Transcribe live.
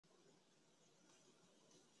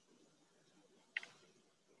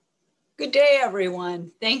Good day,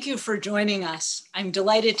 everyone. Thank you for joining us. I'm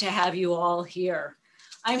delighted to have you all here.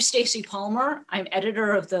 I'm Stacy Palmer. I'm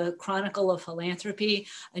editor of the Chronicle of Philanthropy,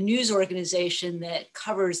 a news organization that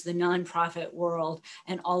covers the nonprofit world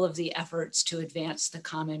and all of the efforts to advance the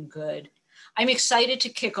common good. I'm excited to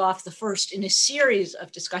kick off the first in a series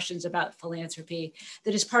of discussions about philanthropy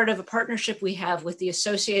that is part of a partnership we have with the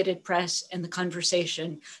Associated Press and The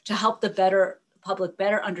Conversation to help the public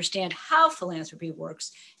better understand how philanthropy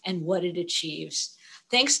works and what it achieves.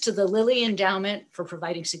 Thanks to the Lilly Endowment for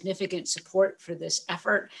providing significant support for this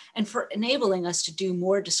effort and for enabling us to do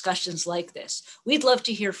more discussions like this. We'd love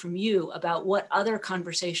to hear from you about what other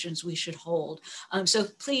conversations we should hold. So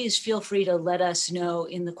please feel free to let us know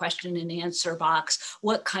in the question and answer box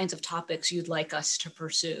what kinds of topics you'd like us to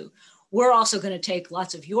pursue. We're also going to take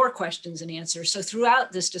lots of your questions and answers. So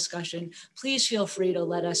throughout this discussion, please feel free to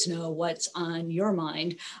let us know what's on your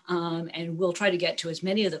mind, and we'll try to get to as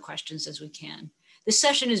many of the questions as we can. This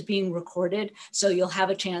session is being recorded, so you'll have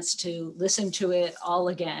a chance to listen to it all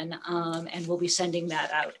again, and we'll be sending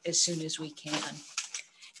that out as soon as we can.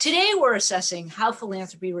 Today, we're assessing how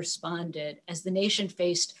philanthropy responded as the nation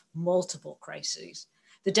faced multiple crises: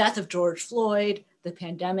 the death of George Floyd, the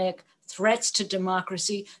pandemic, threats to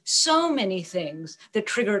democracy, so many things that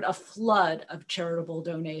triggered a flood of charitable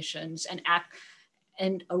donations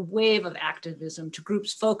and a wave of activism to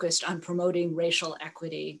groups focused on promoting racial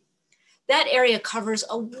equity. That area covers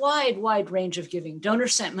a wide range of giving.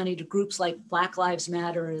 Donors sent money to groups like Black Lives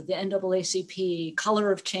Matter, the NAACP,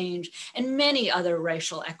 Color of Change, and many other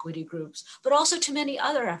racial equity groups, but also to many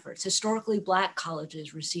other efforts. Historically Black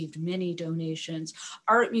colleges received many donations.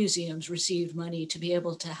 Art museums received money to be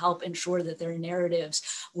able to help ensure that their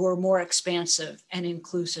narratives were more expansive and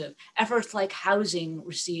inclusive. Efforts like housing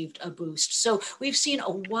received a boost. So we've seen a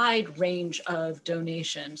wide range of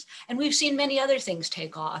donations, and we've seen many other things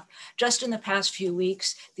take off. Just in the past few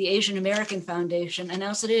weeks, the Asian American Foundation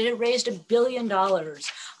announced that it had raised $1 billion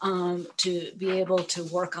to be able to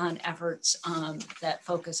work on efforts that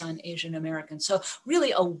focus on Asian Americans. So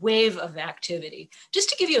really a wave of activity. Just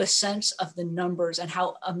to give you a sense of the numbers and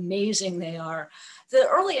how amazing they are, the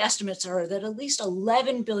early estimates are that at least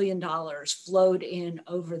 $11 billion flowed in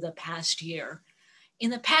over the past year.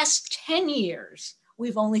 In the past 10 years,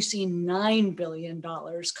 we've only seen $9 billion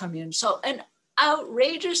come in. So an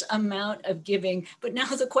outrageous amount of giving, but now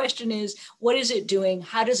the question is, what is it doing?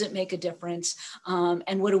 How does it make a difference?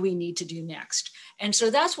 And what do we need to do next? And so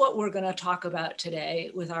that's what we're going to talk about today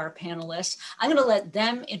with our panelists. I'm going to let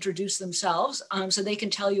them introduce themselves so they can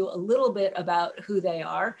tell you a little bit about who they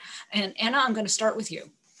are. And Anna, I'm going to start with you.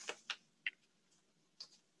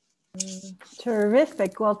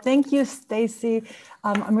 Terrific. Well, thank you, Stacy.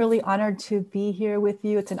 I'm really honored to be here with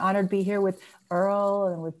you. It's an honor to be here with Earl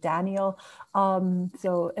and with Daniel. And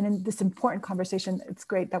in this important conversation, it's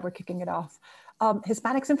great that we're kicking it off.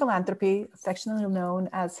 Hispanics in Philanthropy, affectionately known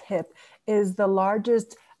as HIP, is the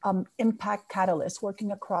largest impact catalyst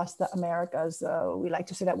working across the Americas. We like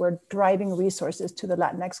to say that we're driving resources to the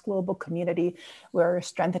Latinx global community. We're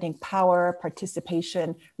strengthening power,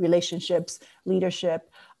 participation, relationships, leadership.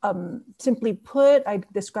 Simply put, I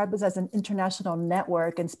describe this as an international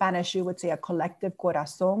network. In Spanish, you would say a collective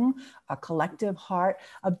corazón, a collective heart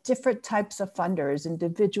of different types of funders,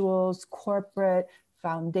 individuals, corporate,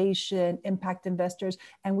 foundation, impact investors,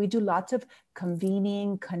 and we do lots of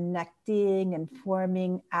convening, connecting,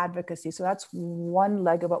 informing, advocacy. So that's one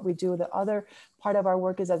leg of what we do. The other part of our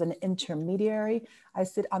work is as an intermediary. I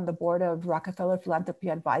sit on the board of Rockefeller Philanthropy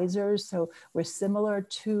Advisors, so we're similar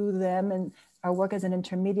to them, and our work as an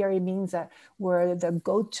intermediary means that we're the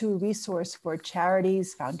go-to resource for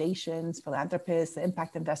charities, foundations, philanthropists,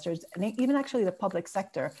 impact investors, and even actually the public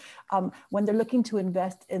sector when they're looking to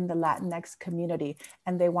invest in the Latinx community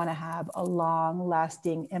and they want to have a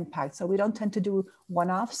long-lasting impact. So we don't tend to do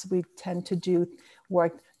one-offs. We tend to do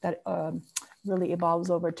work that really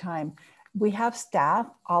evolves over time. We have staff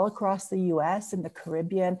all across the US, in the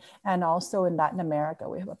Caribbean, and also in Latin America.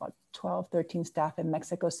 We have about 12, 13 staff in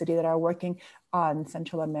Mexico City that are working on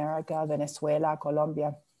Central America, Venezuela,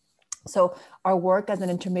 Colombia. So our work as an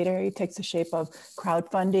intermediary takes the shape of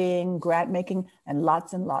crowdfunding, grant making, and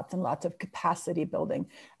lots of capacity building.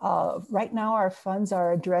 Right now, our funds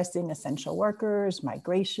are addressing essential workers,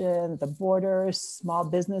 migration, the borders, small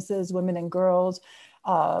businesses, women and girls.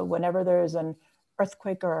 Whenever there's an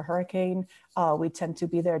earthquake or a hurricane, we tend to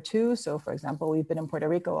be there too. So for example, we've been in Puerto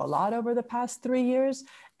Rico a lot over the past 3 years.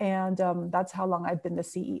 And that's how long I've been the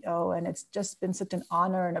CEO. And it's just been such an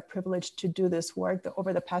honor and a privilege to do this work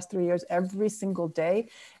over the past 3 years. Every single day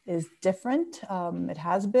is different. It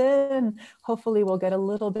has been. Hopefully we'll get a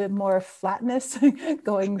little bit more flatness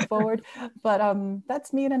going forward. But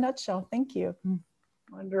that's me in a nutshell. Thank you.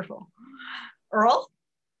 Wonderful. Earl?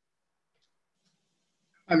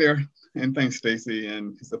 Hi there, and thanks, Stacy.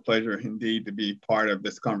 And it's a pleasure indeed to be part of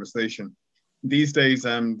this conversation. These days,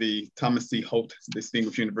 I'm the Thomas C. Holt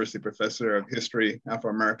Distinguished University Professor of History,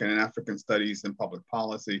 Afro-American and African Studies and Public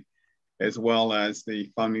Policy, as well as the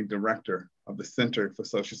founding director of the Center for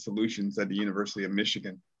Social Solutions at the University of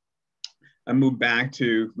Michigan. I moved back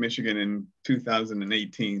to Michigan in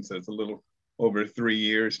 2018, so it's a little over 3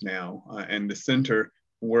 years now. And the center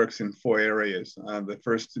works in 4 areas. The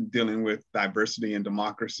first dealing with diversity and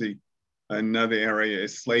democracy. Another area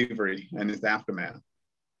is slavery and its aftermath.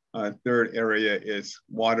 Third area is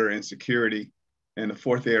water and security. And the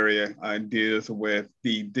fourth area deals with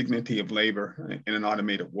the dignity of labor in an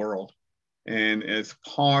automated world. And as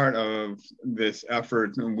part of this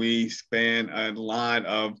effort, we span a lot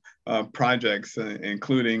of projects,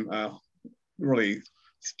 including really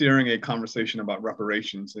steering a conversation about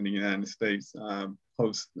reparations in the United States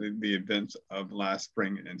post the events of last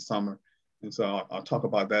spring and summer. And so I'll talk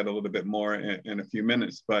about that a little bit more in a few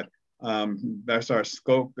minutes, but that's our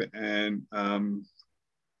scope. And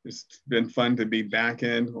it's been fun to be back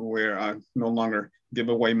in where I no longer give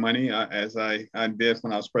away money as I did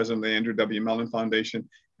when I was president of the Andrew W. Mellon Foundation.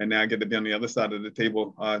 And now I get to be on the other side of the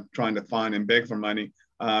table trying to find and beg for money,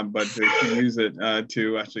 but to use it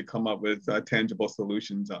to actually come up with tangible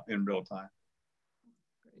solutions in real time.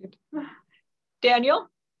 Great. Daniel?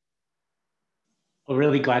 Well,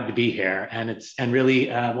 really glad to be here. And really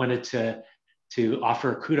wanted to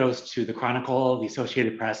offer kudos to the Chronicle, the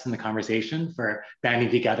Associated Press, and the Conversation for banding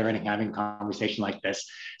together and having a conversation like this.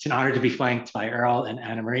 It's an honor to be flanked by Earl and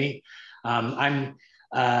Anna Marie. I'm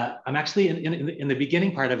actually in the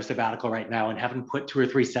beginning part of a sabbatical right now and haven't put 2 or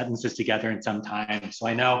 3 sentences together in some time. So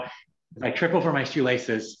I know if I trip over my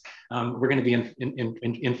shoelaces, we're going to be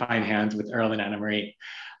in fine hands with Earl and Anna Marie.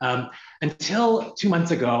 Until 2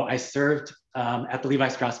 months ago, I served at the Levi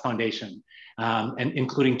Strauss Foundation, and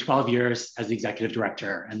including 12 years as the executive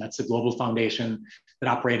director. And that's a global foundation that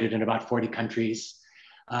operated in about 40 countries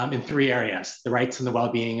in 3 areas: the rights and the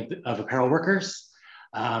well-being of apparel workers,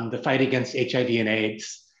 the fight against HIV and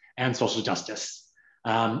AIDS, and social justice.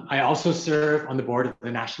 I also serve on the board of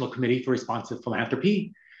the National Committee for Responsive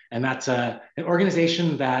Philanthropy. And that's an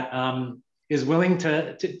organization that is willing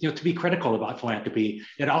to be critical about philanthropy.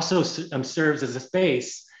 It also serves as a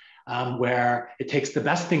space where it takes the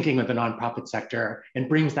best thinking of the nonprofit sector and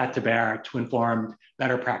brings that to bear to inform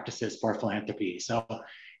better practices for philanthropy. So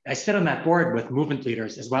I sit on that board with movement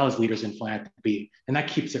leaders as well as leaders in philanthropy, and that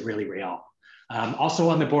keeps it really real. Also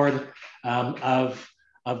on the board of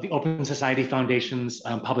the Open Society Foundation's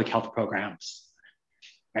public health programs.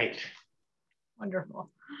 Right. Wonderful.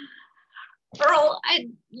 Earl,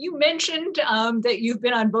 you mentioned that you've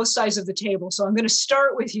been on both sides of the table. So I'm going to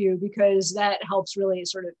start with you because that helps really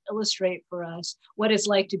sort of illustrate for us what it's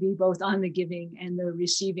like to be both on the giving and the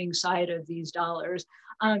receiving side of these dollars.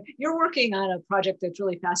 You're working on a project that's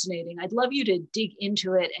really fascinating. I'd love you to dig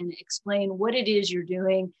into it and explain what it is you're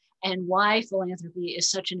doing and why philanthropy is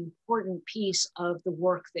such an important piece of the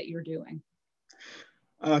work that you're doing.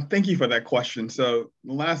 Thank you for that question. So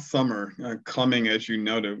last summer, coming, as you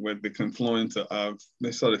noted, with the confluence of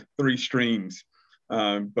the sort of 3 streams,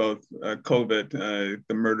 both COVID,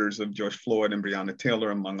 the murders of George Floyd and Breonna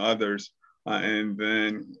Taylor, among others, and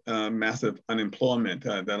then massive unemployment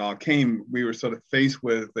that all came, we were sort of faced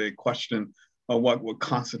with a question of what would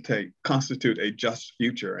constitute a just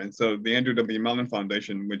future. And so the Andrew W. Mellon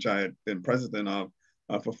Foundation, which I had been president of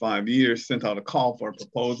for 5 years, sent out a call for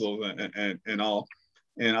proposals and all.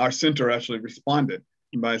 And our center actually responded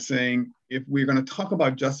by saying, if we're going to talk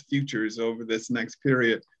about just futures over this next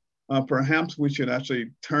period, perhaps we should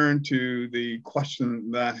actually turn to the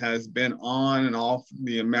question that has been on and off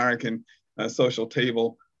the American social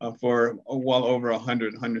table for well over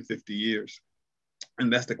 100, 150 years.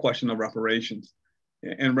 And that's the question of reparations.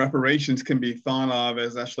 And reparations can be thought of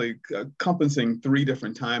as actually encompassing 3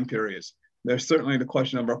 different time periods. There's certainly the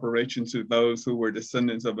question of reparations to those who were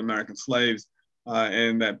descendants of American slaves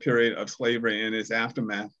in that period of slavery and its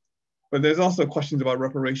aftermath. But there's also questions about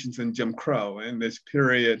reparations in Jim Crow and this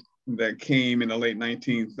period that came in the late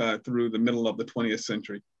 19th through the middle of the 20th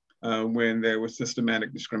century when there was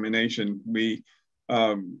systematic discrimination. We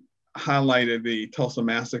highlighted the Tulsa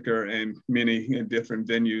Massacre in many different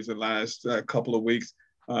venues the last couple of weeks.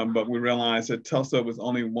 But we realized that Tulsa was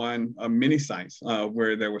only one of many sites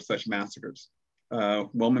where there were such massacres.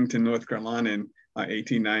 Wilmington, North Carolina in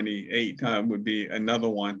 1898 would be another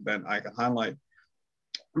one that I could highlight.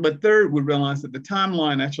 But third, we realized that the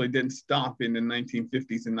timeline actually didn't stop in the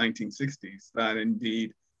 1950s and 1960s, that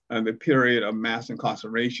indeed the period of mass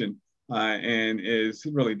incarceration and its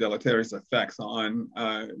really deleterious effects on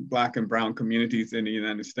Black and Brown communities in the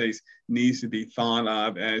United States needs to be thought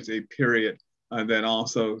of as a period that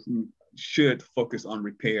also should focus on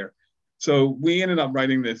repair. So we ended up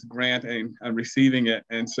writing this grant and receiving it.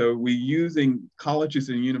 And so we're using colleges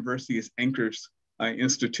and universities as anchors,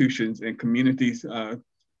 institutions and communities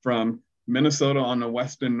from Minnesota on the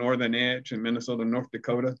western northern edge and Minnesota, North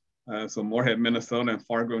Dakota. So Moorhead, Minnesota and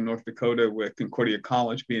Fargo, North Dakota, with Concordia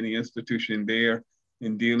College being the institution there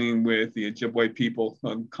in dealing with the Ojibwe people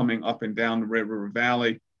coming up and down the Red River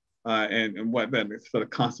Valley and what that sort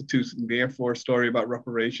of constitutes therefore a story about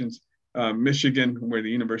reparations. Michigan, where the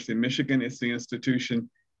University of Michigan is the institution,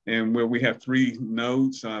 and where we have three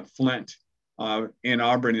nodes, Flint, Ann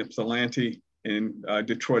Arbor, and Ypsilanti, and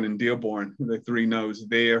Detroit and Dearborn, the three nodes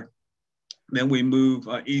there. Then we move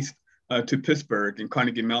east to Pittsburgh and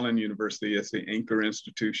Carnegie Mellon University as the anchor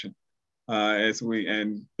institution.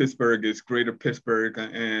 And Pittsburgh is Greater Pittsburgh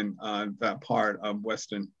and that part of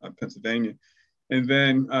Western Pennsylvania. And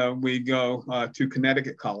then we go to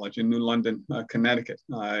Connecticut College in New London, Connecticut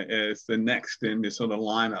as the next in this sort of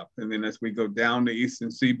lineup. And then as we go down the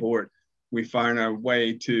Eastern Seaboard, we find our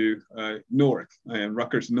way to Newark and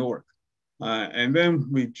Rutgers, Newark. And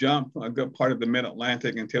then we jump a good part of the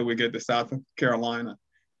Mid-Atlantic until we get to South Carolina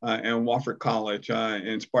and Wofford College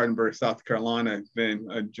in Spartanburg, South Carolina,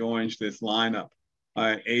 then joins this lineup.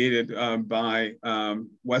 Aided by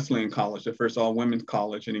Wesleyan College, the first all-women's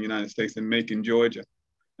college in the United States in Macon, Georgia.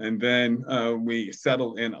 And then we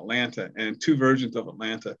settled in Atlanta and two versions of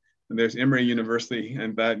Atlanta. And there's Emory University,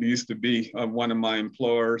 and that used to be one of my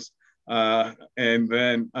employers. And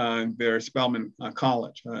then there's Spelman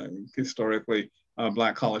College, historically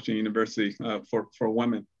Black college and university for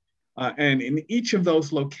women. And in each of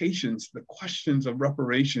those locations, the questions of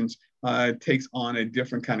reparations takes on a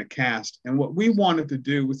different kind of cast. And what we wanted to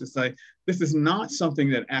do was to say, this is not something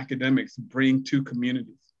that academics bring to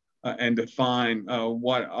communities and define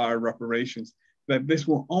what are reparations, that this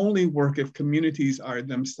will only work if communities are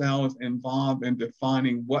themselves involved in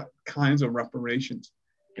defining what kinds of reparations.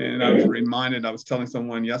 And I was reminded, I was telling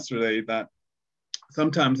someone yesterday that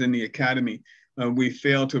sometimes in the academy, we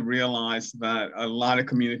fail to realize that a lot of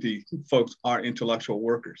community folks are intellectual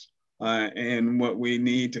workers. And what we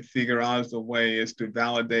need to figure out as a way is to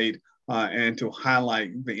validate and to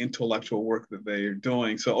highlight the intellectual work that they are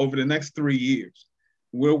doing. So over the next 3 years,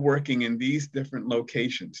 we're working in these different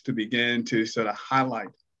locations to begin to sort of highlight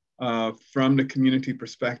from the community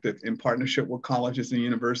perspective in partnership with colleges and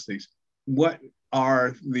universities, what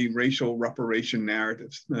are the racial reparation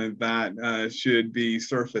narratives that should be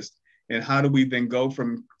surfaced, and how do we then go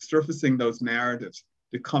from surfacing those narratives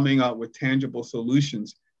to coming up with tangible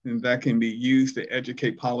solutions and that can be used to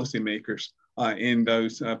educate policymakers in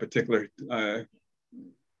those particular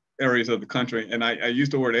areas of the country. And I use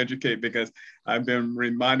the word educate because I've been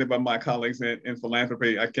reminded by my colleagues in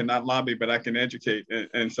philanthropy, I cannot lobby, but I can educate.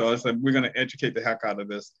 And so I said, we're going to educate the heck out of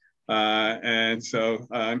this. And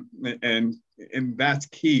that's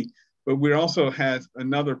key. But we also have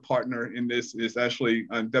another partner in this is actually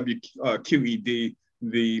WQED,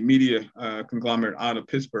 the media conglomerate out of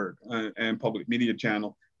Pittsburgh and public media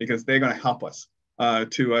channel, because they're going to help us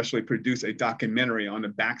to actually produce a documentary on the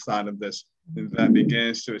backside of this that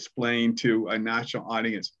begins to explain to a national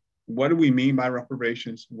audience, what do we mean by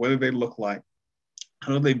reparations? What do they look like?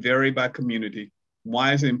 How do they vary by community?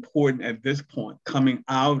 Why is it important at this point, coming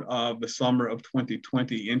out of the summer of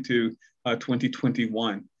 2020 into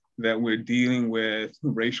 2021, that we're dealing with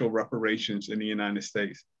racial reparations in the United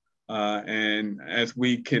States? And as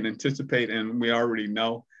we can anticipate, and we already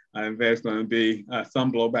know, there's going to be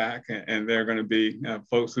some blowback, and there are going to be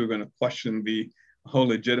folks who are going to question the whole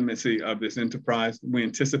legitimacy of this enterprise. We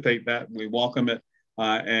anticipate that, we welcome it,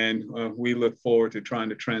 and we look forward to trying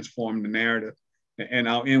to transform the narrative. And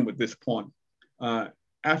I'll end with this point.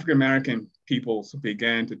 African-American peoples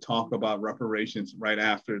began to talk about reparations right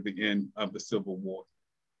after the end of the Civil War.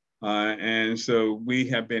 And so we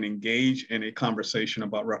have been engaged in a conversation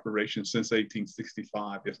about reparations since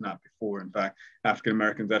 1865, if not before. In fact,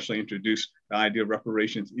 African-Americans actually introduced the idea of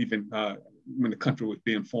reparations even when the country was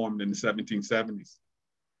being formed in the 1770s.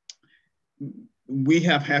 We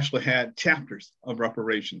have actually had chapters of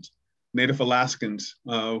reparations. Native Alaskans,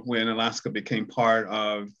 when Alaska became part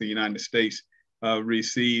of the United States,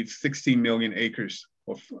 received 16 million acres,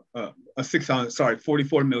 or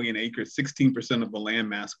 44 million acres, 16% of the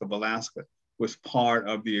landmass of Alaska was part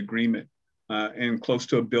of the agreement, and close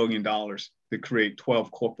to $1 billion to create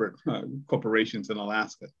 12 corporations in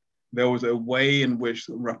Alaska. There was a way in which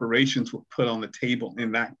reparations were put on the table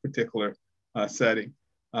in that particular setting.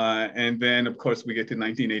 And then, of course, we get to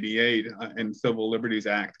 1988 and Civil Liberties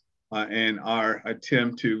Act, and our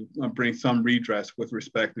attempt to bring some redress with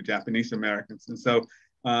respect to Japanese Americans. And so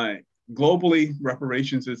globally,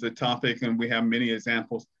 reparations is a topic, and we have many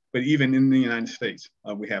examples, but even in the United States,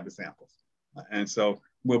 we have examples. And so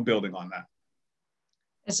we're building on that.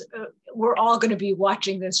 We're all going to be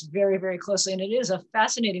watching this very, very closely. And it is a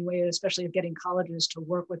fascinating way, especially of getting colleges to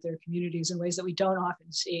work with their communities in ways that we don't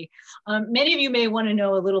often see. Many of you may want to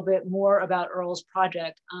know a little bit more about Earl's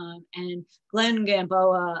project. And Glenn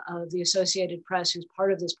Gamboa of the Associated Press, who's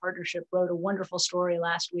part of this partnership, wrote a wonderful story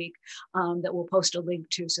last week that we'll post a link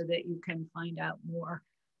to so that you can find out more.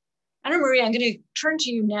 Anna Maria, I'm going to turn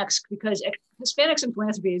to you next, because Hispanics in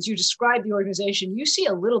Philanthropy, as you describe the organization, you see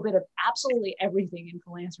a little bit of absolutely everything in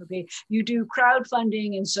philanthropy. You do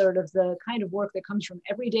crowdfunding and sort of the kind of work that comes from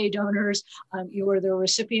everyday donors. You were the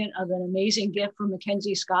recipient of an amazing gift from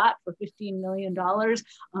Mackenzie Scott for $15 million.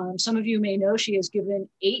 Some of you may know she has given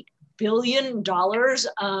 $8 billion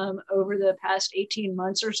over the past 18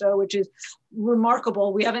 months or so, which is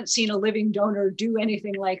remarkable. We haven't seen a living donor do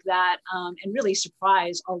anything like that, and really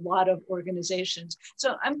surprise a lot of organizations.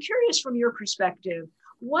 So I'm curious, from your perspective,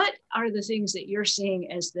 what are the things that you're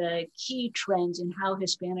seeing as the key trends in how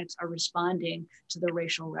Hispanics are responding to the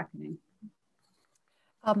racial reckoning?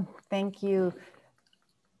 Thank you.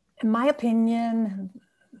 In my opinion,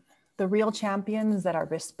 the real champions that are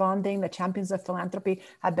responding, the champions of philanthropy,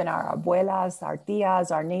 have been our abuelas, our tias,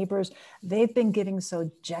 our neighbors. They've been giving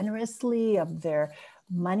so generously of their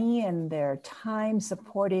money and their time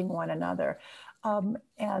supporting one another.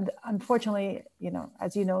 And unfortunately,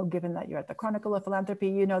 as you know, given that you're at the Chronicle of Philanthropy,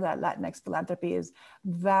 you know that Latinx philanthropy is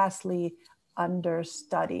vastly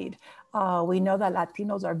understudied. We know that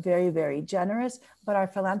Latinos are very, very generous, but our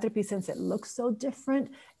philanthropy, since it looks so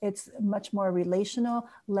different, it's much more relational,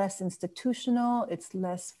 less institutional, it's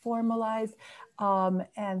less formalized.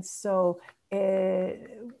 And so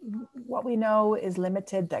what we know is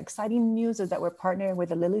limited. The exciting news is that we're partnering with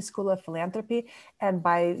the Lilly School of Philanthropy. And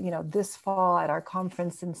by this fall at our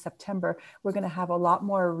conference in September, we're going to have a lot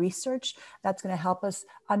more research that's going to help us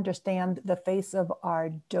understand the face of our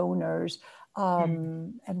donors,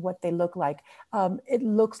 and what they look like. It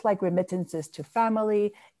looks like remittances to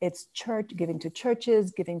family, it's giving to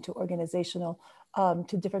churches, giving to organizational,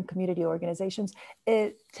 to different community organizations.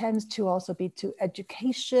 It tends to also be to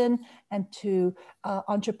education and to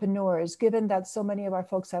entrepreneurs, given that so many of our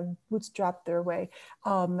folks have bootstrapped their way.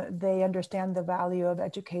 They understand the value of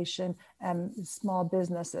education and small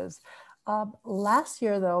businesses. Last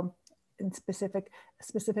year, though,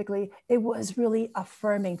 specifically, it was really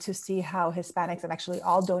affirming to see how Hispanics and actually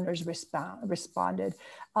all donors responded.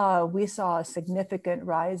 We saw a significant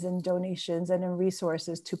rise in donations and in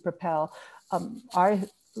resources to propel our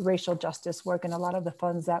racial justice work and a lot of the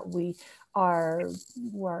funds that we are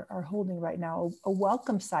holding right now. A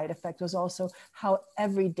welcome side effect was also how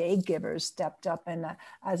everyday givers stepped up. And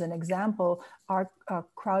as an example, our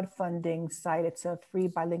crowdfunding site, it's a free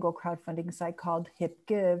bilingual crowdfunding site called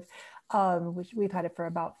HipGive, which we've had it for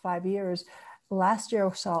about 5 years. Last year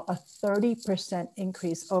saw a 30%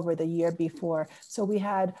 increase over the year before. So we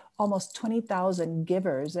had almost 20,000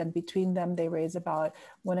 givers, and between them, they raised about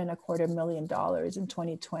 $1.25 million in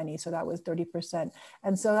 2020. So that was 30%.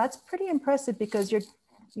 And so that's pretty impressive, because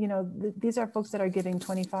these are folks that are giving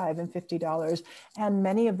 $25 and $50. And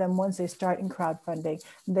many of them, once they start in crowdfunding,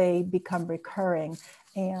 they become recurring.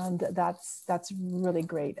 And that's really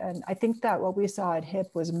great. And I think that what we saw at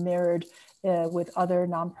HIP was mirrored with other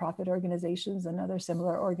nonprofit organizations and other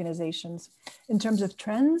similar organizations. In terms of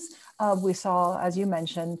trends, we saw, as you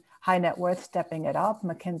mentioned, high net worth stepping it up.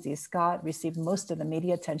 Mackenzie Scott received most of the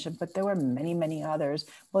media attention, but there were many, many others,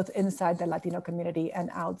 both inside the Latino community and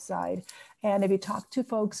outside. And if you talk to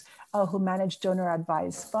folks who manage donor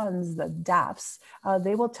advised funds, the DAFs,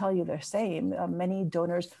 they will tell you the same. Many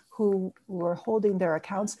donors who were holding their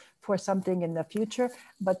accounts for something in the future,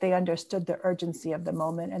 but they understood the urgency of the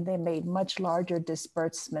moment and they made much larger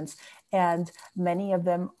disbursements. And many of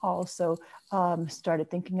them also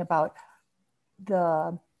started thinking about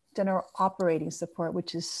the general operating support,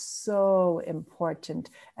 which is so important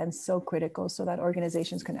and so critical, so that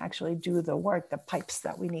organizations can actually do the work, the pipes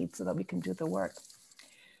that we need so that we can do the work.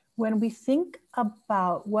 when we think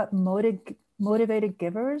about what motivated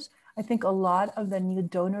givers, I think a lot of the new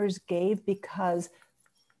donors gave because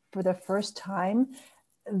for the first time,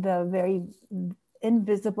 the very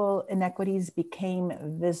invisible inequities became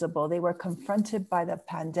visible. They were confronted by the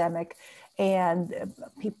pandemic, and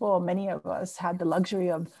people, many of us had the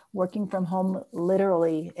luxury of working from home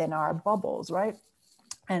literally in our bubbles, right?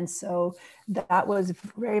 And so that was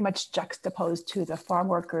very much juxtaposed to the farm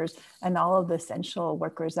workers and all of the essential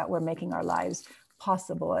workers that were making our lives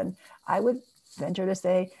possible. And I would venture to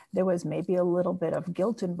say there was maybe a little bit of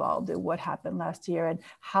guilt involved in what happened last year, and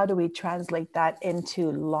how do we translate that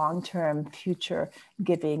into long-term future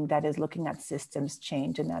giving that is looking at systems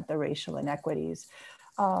change and at the racial inequities.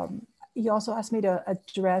 You also asked me to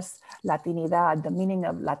address Latinidad, the meaning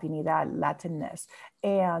of Latinidad, Latinness,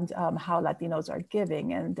 and how Latinos are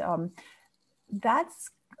giving. And that's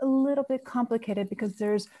a little bit complicated because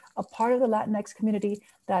there's a part of the Latinx community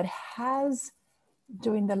that has,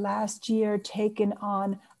 during the last year, taken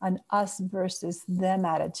on an us versus them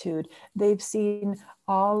attitude. They've seen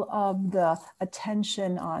all of the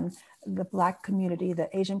attention on the Black community, the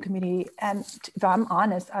Asian community. And if I'm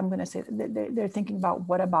honest, I'm gonna say they're thinking about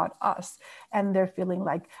what about us? And they're feeling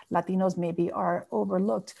like Latinos maybe are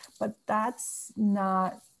overlooked, but that's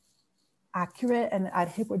not accurate. And at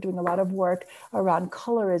HIP, we're doing a lot of work around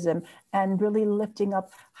colorism and really lifting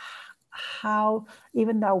up how,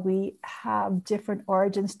 even though we have different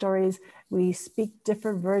origin stories, we speak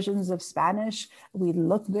different versions of Spanish, we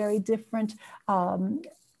look very different,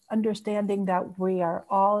 understanding that we are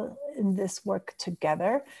all in this work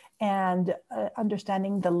together, and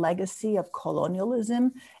understanding the legacy of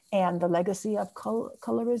colonialism and the legacy of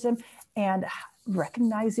colorism, and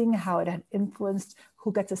recognizing how it had influenced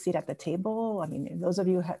who gets a seat at the table. I mean, those of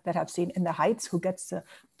you that have seen In the Heights, who gets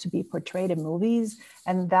to be portrayed in movies,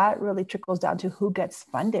 and that really trickles down to who gets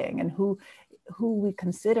funding and who we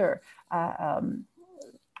consider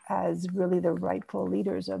as really the rightful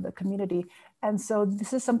leaders of the community. And so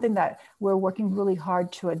this is something that we're working really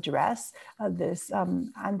hard to address, this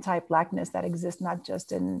anti-Blackness that exists not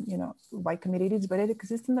just in white communities, but it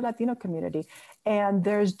exists in the Latino community. And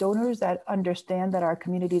there's donors that understand that our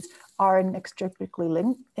communities are inextricably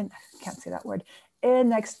linked,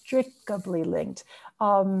 inextricably linked.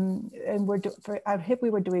 And at HIP, we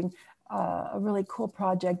were doing a really cool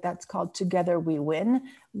project that's called Together We Win,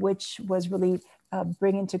 which was really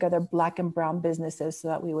bringing together Black and brown businesses so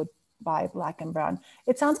that we would buy Black and brown.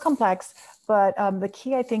 It sounds complex, but the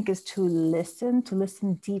key, I think, is to listen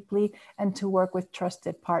deeply, and to work with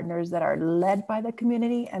trusted partners that are led by the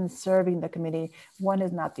community and serving the community. One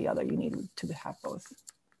is not the other. You need to have both.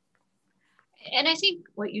 And I think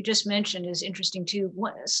what you just mentioned is interesting too.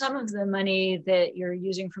 Some of the money that you're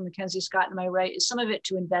using from Mackenzie Scott, am I right, is some of it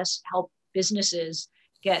to help businesses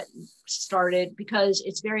get started, because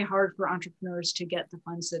it's very hard for entrepreneurs to get the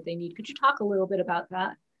funds that they need. Could you talk a little bit about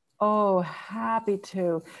that? Oh, happy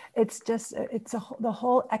to. It's just, the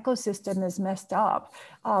whole ecosystem is messed up.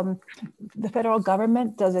 The federal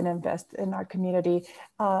government doesn't invest in our community.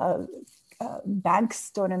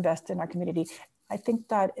 Banks don't invest in our community. I think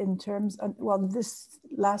that in terms of, well, this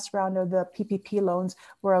last round of the PPP loans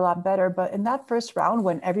were a lot better, but in that first round,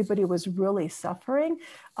 when everybody was really suffering,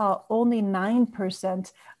 only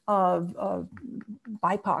 9% of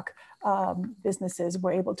BIPOC businesses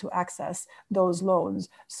were able to access those loans.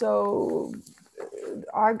 So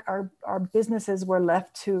our businesses were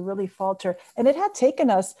left to really falter. And it had taken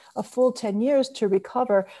us a full 10 years to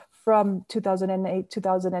recover from 2008,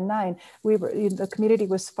 2009. The community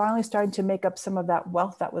was finally starting to make up some of that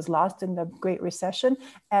wealth that was lost in the Great Recession,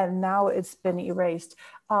 and now it's been erased.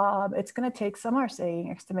 It's going to take, some are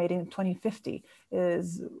saying, estimating 2050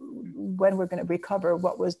 is when we're going to recover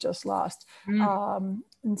what was just lost.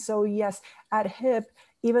 And so yes, at HIP,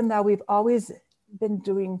 even though we've always been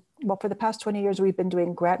doing, well, for the past 20 years, we've been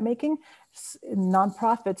doing grant making,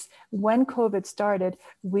 nonprofits. When COVID started,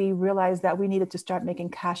 we realized that we needed to start making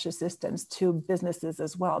cash assistance to businesses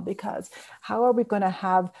as well, because how are we going to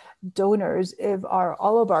have donors if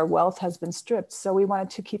all of our wealth has been stripped? So we wanted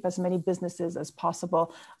to keep as many businesses as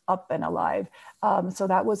possible up and alive. So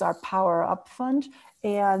that was our Power Up Fund.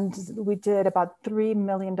 And we did about $3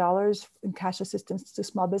 million in cash assistance to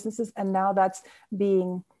small businesses. And now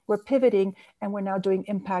we're pivoting, and we're now doing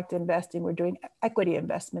impact investing. We're doing equity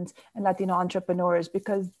investments and Latino entrepreneurs,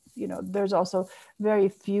 because there's also very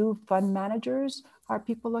few fund managers are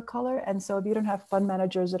people of color. And so if you don't have fund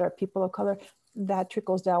managers that are people of color, that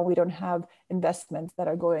trickles down. We don't have investments that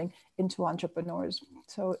are going into entrepreneurs.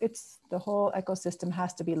 So it's the whole ecosystem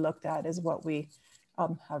has to be looked at, is what we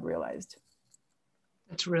have realized.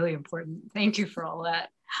 That's really important. Thank you for all that.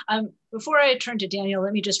 Before I turn to Daniel,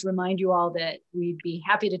 let me just remind you all that we'd be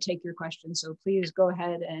happy to take your questions. So please go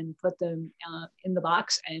ahead and put them in the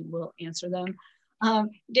box and we'll answer them.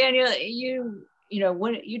 Daniel,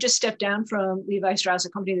 when you just stepped down from Levi Strauss, a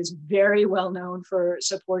company that's very well known for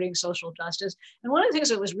supporting social justice. And one of the things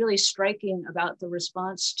that was really striking about the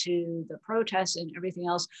response to the protests and everything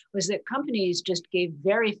else was that companies just gave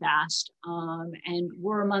very fast and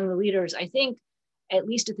were among the leaders. I think, at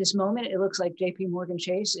least at this moment, it looks like JP Morgan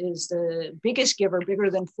Chase is the biggest giver, bigger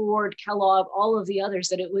than Ford, Kellogg, all of the others,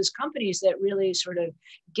 that it was companies that really sort of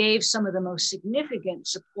gave some of the most significant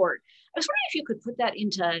support. I was wondering if you could put that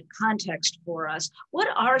into context for us. What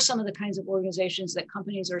are some of the kinds of organizations that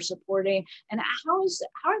companies are supporting, and how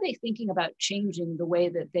are they thinking about changing the way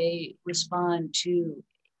that they respond to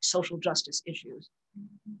social justice issues?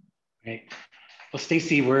 Right. Well,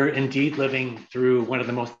 Stacey, we're indeed living through one of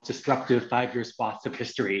the most disruptive 5-year swaths of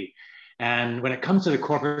history. And when it comes to the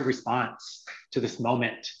corporate response to this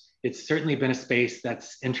moment, it's certainly been a space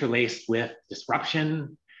that's interlaced with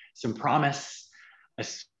disruption, some promise, a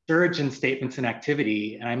surge in statements and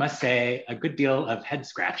activity, and I must say, a good deal of head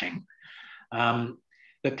scratching. The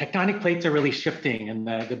tectonic plates are really shifting, and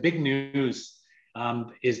the big news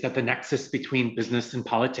is that the nexus between business and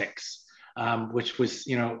politics, which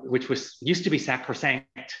used to be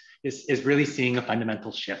sacrosanct, is really seeing a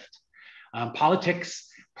fundamental shift. Politics,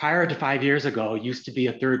 prior to 5 years ago, used to be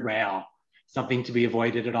a third rail, something to be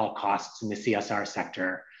avoided at all costs in the CSR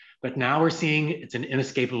sector. But now we're seeing it's an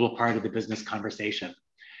inescapable part of the business conversation.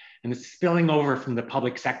 And it's spilling over from the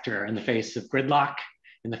public sector in the face of gridlock,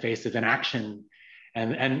 in the face of inaction,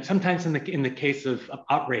 and sometimes in the case of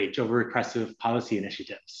outrage over repressive policy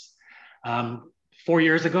initiatives. 4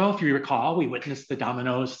 years ago, if you recall, we witnessed the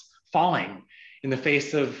dominoes falling in the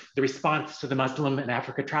face of the response to the Muslim and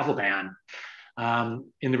Africa travel ban,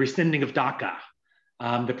 in the rescinding of DACA,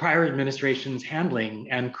 the prior administration's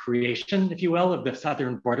handling and creation, if you will, of the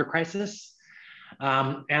southern border crisis,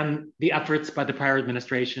 and the efforts by the prior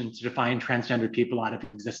administration to define transgender people out of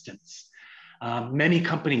existence. Many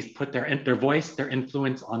companies put their voice, their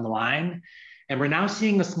influence on the line, and we're now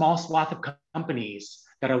seeing a small swath of companies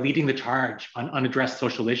that are leading the charge on unaddressed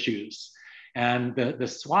social issues. And the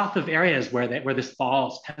swath of areas where this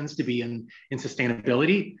falls tends to be in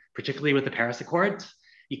sustainability, particularly with the Paris Accords,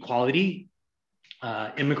 equality,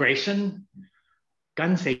 immigration,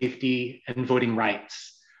 gun safety, and voting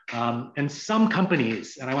rights. And some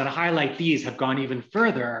companies, and I want to highlight these, have gone even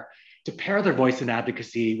further to pair their voice and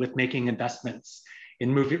advocacy with making investments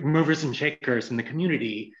in movers and shakers in the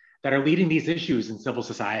community that are leading these issues in civil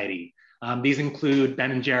society. These include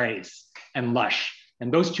Ben & Jerry's and Lush.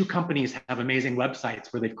 And those two companies have amazing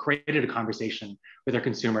websites where they've created a conversation with their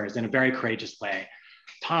consumers in a very courageous way.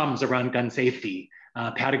 Tom's around gun safety,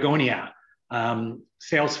 Patagonia,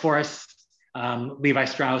 Salesforce, Levi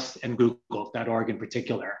Strauss, and Google.org in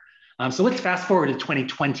particular. So let's fast forward to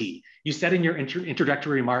 2020. You said in your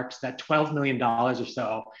introductory remarks that $12 million or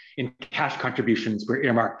so in cash contributions were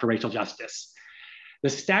earmarked for racial justice. The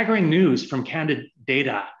staggering news from candid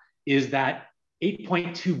data is that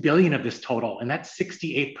 8.2 billion of this total, and that's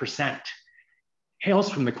 68%, hails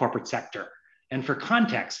from the corporate sector. And for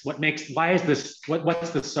context, what's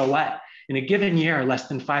the so what? In a given year, less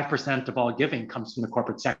than 5% of all giving comes from the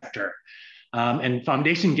corporate sector. And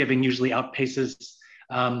foundation giving usually outpaces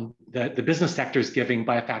the business sector's giving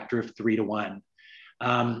by a factor of 3 to 1.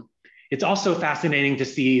 It's also fascinating to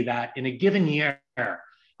see that in a given year,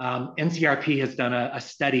 NCRP has done a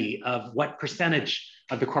study of what percentage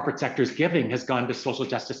of the corporate sector's giving has gone to social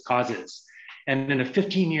justice causes. And in a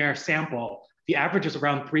 15-year sample, the average is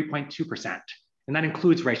around 3.2%, and that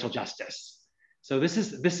includes racial justice. So this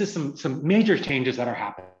is some major changes that are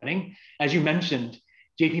happening. As you mentioned,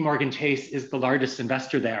 JP Morgan Chase is the largest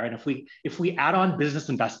investor there. And if we add on business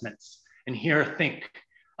investments, and here think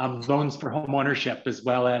loans for home ownership as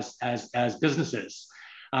well as businesses,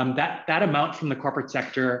 that amount from the corporate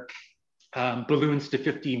sector balloons to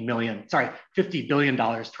 $50 billion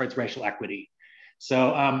towards racial equity.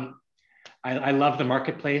 So I love the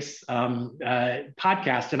Marketplace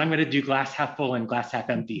podcast, and I'm going to do glass half full and glass half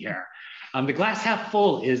empty here. The glass half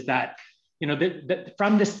full is that,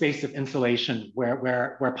 from this space of insulation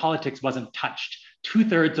where politics wasn't touched,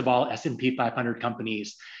 2/3 of all S&P 500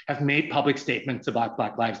 companies have made public statements about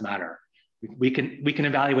Black Lives Matter. We can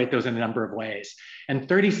evaluate those in a number of ways. And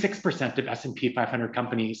 36% of S&P 500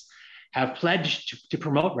 companies have pledged to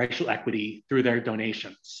promote racial equity through their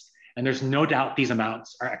donations. And there's no doubt these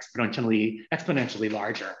amounts are exponentially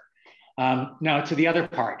larger. Now to the other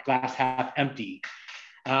part, glass half empty.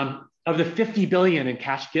 Of the $50 billion in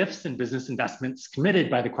cash gifts and business investments committed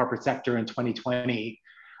by the corporate sector in 2020,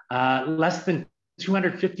 less than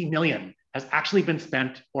 250 million has actually been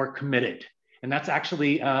spent or committed. And that's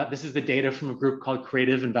actually, this is the data from a group called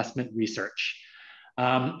Creative Investment Research.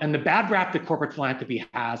 And the bad rap that corporate philanthropy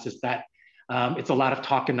has is that it's a lot of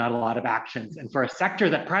talk and not a lot of actions. And for a sector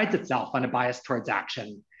that prides itself on a bias towards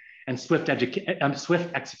action and swift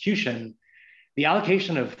execution, the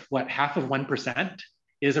allocation of what, 0.5%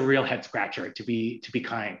 is a real head scratcher, to be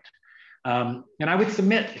kind. And I would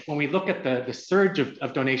submit, when we look at the surge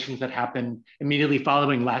of donations that happened immediately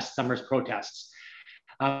following last summer's protests,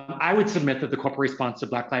 I would submit that the corporate response to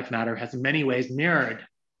Black Lives Matter has in many ways mirrored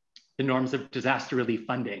the norms of disaster relief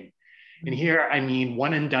funding. And here, I mean,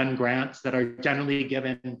 one and done grants that are generally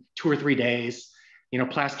given 2 or 3 days,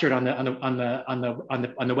 plastered on the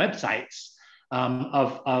websites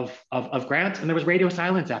of grants, and there was radio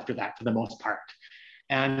silence after that for the most part.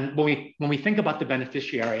 And when we think about the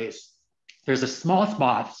beneficiaries, there's a small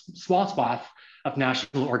swath of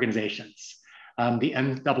national organizations, the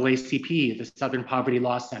NAACP, the Southern Poverty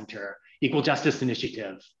Law Center, Equal Justice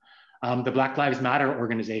Initiative, the Black Lives Matter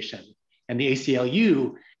organization, and the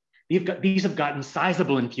ACLU. These have gotten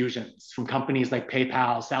sizable infusions from companies like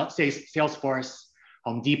PayPal, Salesforce,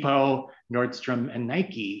 Home Depot, Nordstrom, and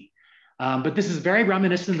Nike. But this is very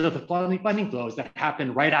reminiscent of the funding flows that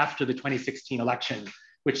happened right after the 2016 election,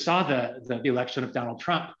 which saw the election of Donald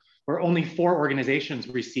Trump, where only 4 organizations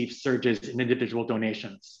received surges in individual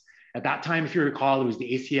donations. At that time, if you recall, it was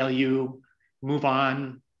the ACLU, Move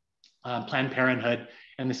On, Planned Parenthood,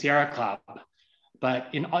 and the Sierra Club.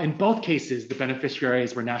 But in both cases, the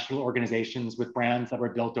beneficiaries were national organizations with brands that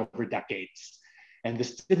were built over decades. And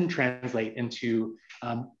this didn't translate into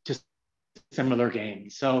just similar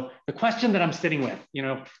gains. So the question that I'm sitting with,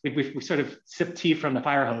 we sort of sip tea from the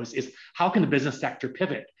fire hose, is how can the business sector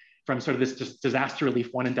pivot from sort of this just disaster relief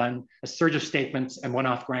one and done, a surge of statements and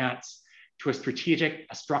one-off grants, to a strategic,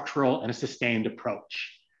 a structural, and a sustained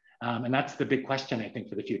approach? And that's the big question, I think,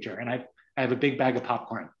 for the future. And I have a big bag of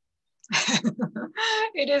popcorn.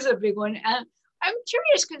 It is a big one. And I'm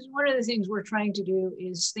curious, because one of the things we're trying to do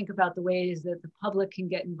is think about the ways that the public can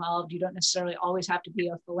get involved. You don't necessarily always have to be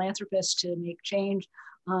a philanthropist to make change,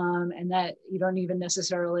 and that you don't even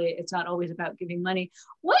necessarily, it's not always about giving money.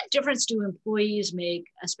 What difference do employees make,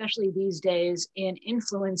 especially these days, in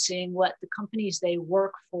influencing what the companies they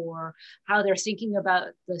work for, how they're thinking about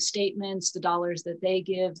the statements, the dollars that they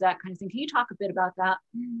give, that kind of thing? Can you talk a bit about that?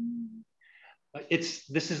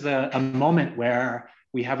 This is a moment where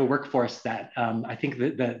we have a workforce that I think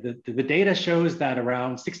the data shows that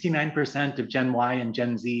around 69% of Gen Y and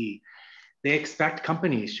Gen Z, they expect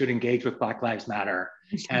companies should engage with Black Lives Matter.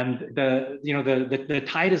 And the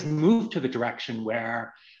tide has moved to the direction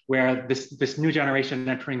where this new generation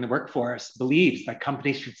entering the workforce believes that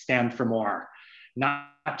companies should stand for more, not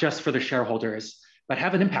just for their shareholders, but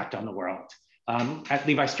have an impact on the world. At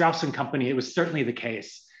Levi Strauss and Company, it was certainly the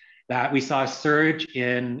case that we saw a surge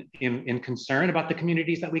in concern about the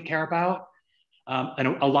communities that we care about, and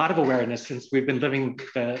a lot of awareness, since we've been living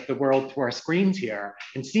the world through our screens here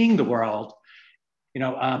and seeing the world.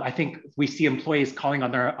 I think we see employees calling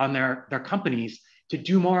on their companies to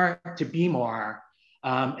do more, to be more,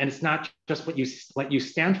 and it's not just what you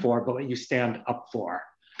stand for, but what you stand up for.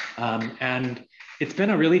 And it's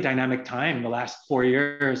been a really dynamic time the last 4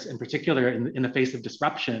 years, in particular, in the face of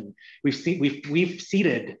disruption. We've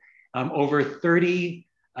seated over 30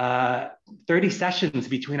 sessions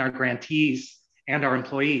between our grantees and our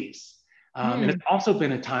employees. And it's also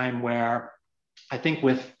been a time where I think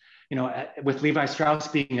with Levi Strauss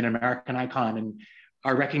being an American icon and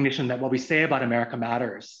our recognition that what we say about America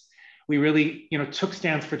matters, we really took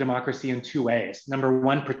stands for democracy in 2 ways. Number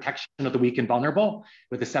one, protection of the weak and vulnerable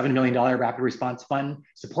with the $7 million rapid response fund,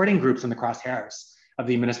 supporting groups in the crosshairs of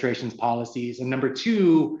the administration's policies. And number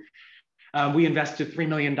two, we invested $3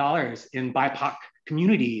 million in BIPOC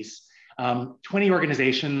communities, 20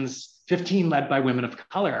 organizations, 15 led by women of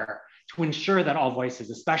color, to ensure that all voices,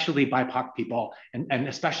 especially BIPOC people and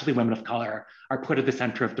especially women of color, are put at the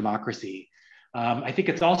center of democracy. I think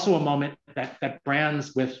it's also a moment that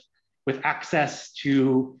brands with access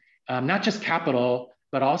to not just capital,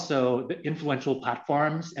 but also the influential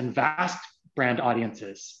platforms and vast brand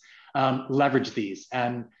audiences leverage these.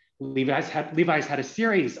 And Levi's had a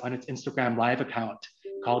series on its Instagram Live account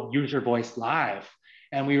called Use Your Voice Live.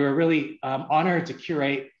 And we were really honored to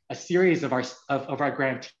curate a series of our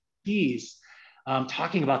grantees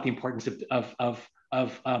talking about the importance of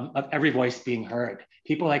every voice being heard.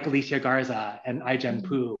 People like Alicia Garza and Ai-jen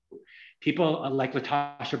Poo, people like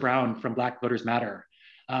Latasha Brown from Black Voters Matter,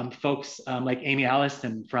 folks like Amy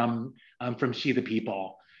Allison from She the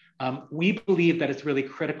People. We believe that it's really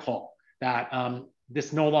critical that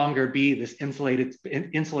this no longer be this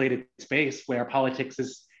insulated space where politics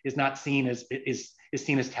is not seen as is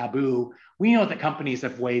seen as taboo. We know that companies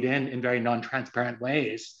have weighed in very non-transparent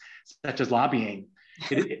ways, such as lobbying.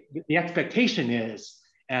 The expectation is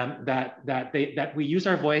that we use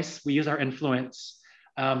our voice, we use our influence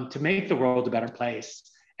to make the world a better place.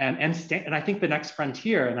 And I think the next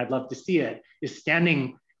frontier, and I'd love to see it, is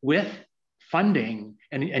standing with funding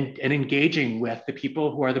and engaging with the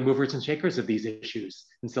people who are the movers and shakers of these issues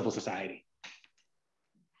in civil society.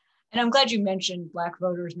 And I'm glad you mentioned Black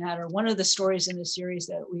Voters Matter. One of the stories in the series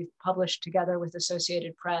that we've published together with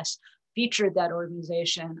Associated Press featured that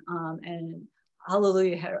organization. And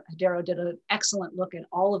Hallelujah Hadero did an excellent look at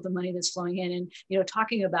all of the money that's flowing in, and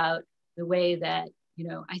talking about the way that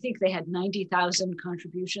I think they had 90,000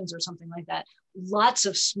 contributions or something like that. Lots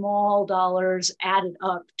of small dollars added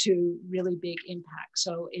up to really big impact.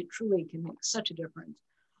 So it truly can make such a difference.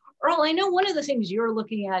 Earl, I know one of the things you're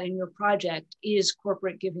looking at in your project is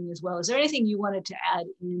corporate giving as well. Is there anything you wanted to add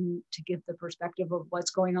in to give the perspective of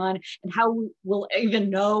what's going on and how we'll even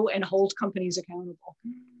know and hold companies accountable?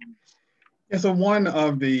 Yeah, so one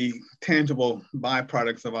of the tangible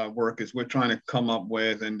byproducts of our work is we're trying to come up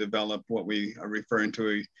with and develop what we are referring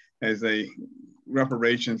to as a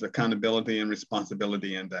reparations, accountability, and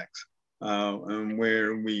responsibility index, and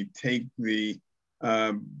where we take the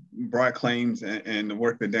broad claims and the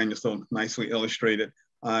work that Daniel so nicely illustrated,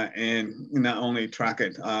 and not only track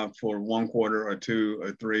it for 1 quarter or 2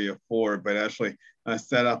 or 3 or 4, but actually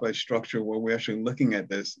set up a structure where we're actually looking at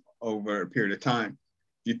this over a period of time.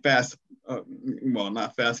 You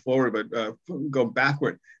not fast forward, but go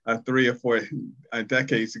backward 3 or 4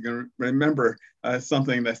 decades, you're going to remember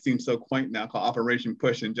something that seems so quaint now called Operation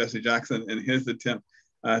Push, and Jesse Jackson and his attempt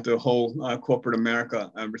to hold corporate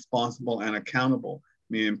America responsible and accountable.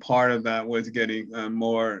 I mean, part of that was getting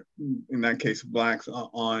more, in that case, Blacks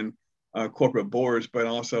on corporate boards, but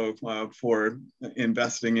also for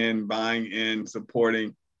investing in, buying in,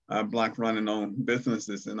 supporting Black run and owned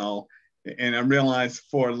businesses and all. And I realized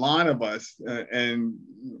for a lot of us, and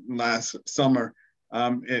last summer,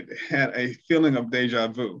 it had a feeling of deja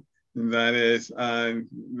vu. That is,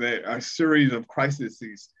 there are a series of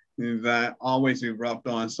crises that always erupt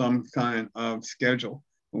on some kind of schedule,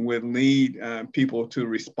 would lead people to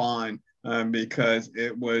respond because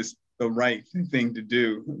it was the right thing to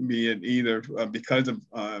do, be it either because of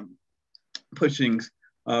pushings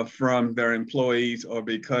from their employees or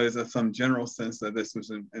because of some general sense that this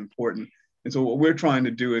was important. And so what we're trying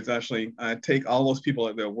to do is actually take all those people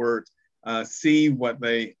at their word, see what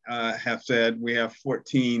they have said. We have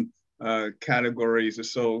 14 categories or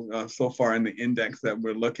so far in the index that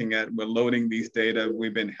we're looking at. We're loading these data.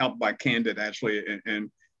 We've been helped by Candid actually,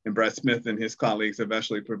 and Brad Smith and his colleagues have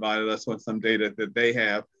actually provided us with some data that they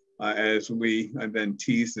have as we then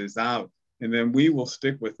tease this out. And then we will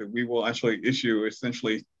stick with it. We will actually issue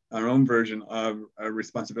essentially our own version of a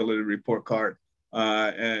responsibility report card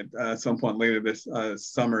at some point later this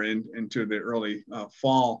summer into the early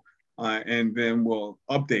fall, and then we'll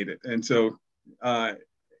update it. And so as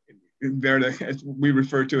we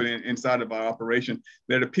refer to it inside of our operation,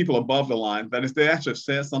 they're the people above the line. That is, they actually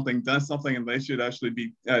said something, done something, and they should actually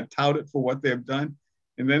be touted for what they've done.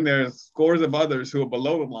 And then there's scores of others who are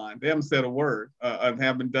below the line. They haven't said a word,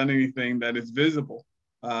 haven't done anything that is visible.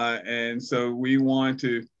 And so we want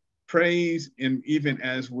to praise, and even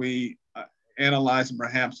as we analyze and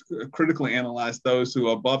perhaps critically analyze those who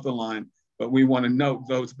are above the line, but we want to note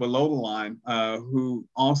those below the line who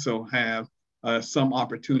also have some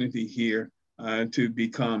opportunity here to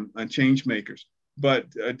become change makers.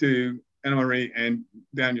 But to Anna Marie and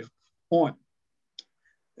Daniel's point,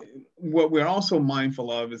 what we're also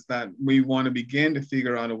mindful of is that we want to begin to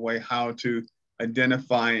figure out a way how to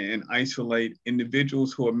identify and isolate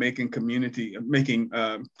individuals who are making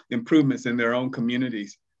improvements in their own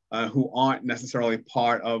communities who aren't necessarily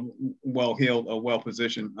part of well-heeled or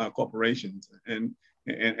well-positioned corporations. And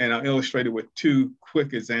I'll illustrate it with 2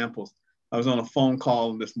 quick examples. I was on a phone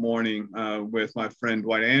call this morning with my friend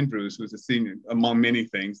Dwight Andrews, who's a senior, among many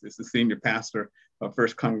things, is the senior pastor of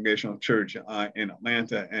First Congregational Church in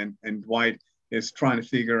Atlanta. And Dwight is trying to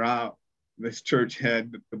figure out, this church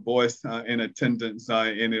had the boys in attendance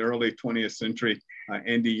in the early 20th century.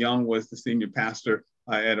 Andy Young was the senior pastor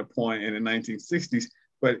at a point in the 1960s.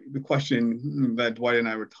 But the question that Dwight and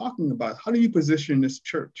I were talking about, how do you position this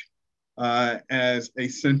church as a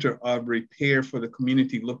center of repair for the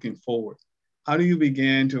community looking forward? How do you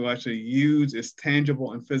begin to actually use its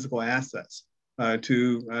tangible and physical assets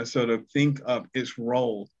to sort of think of its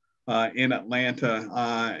role in Atlanta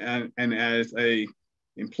and as a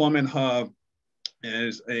employment hub,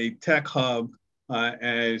 as a tech hub,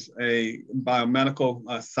 as a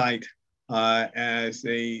biomedical site, as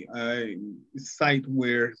a site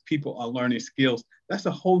where people are learning skills. That's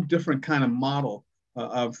a whole different kind of model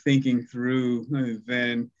of thinking through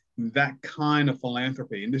than that kind of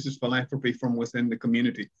philanthropy. And this is philanthropy from within the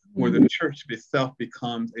community, where the church itself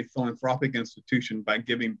becomes a philanthropic institution by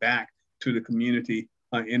giving back to the community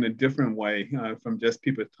in a different way from just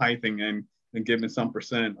people tithing and giving some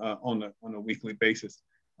percent on a weekly basis.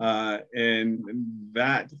 And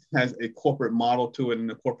that has a corporate model to it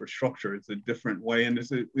and a corporate structure. It's a different way, and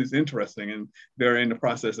it's interesting. And they're in the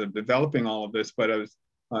process of developing all of this, but I was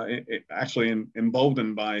actually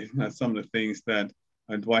emboldened by some of the things that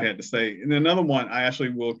Dwight had to say. And another one, I actually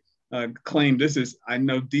will claim this is, I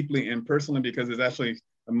know deeply and personally, because it's actually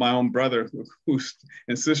my own brother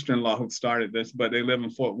and sister-in-law who started this, but they live in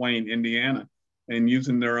Fort Wayne, Indiana, and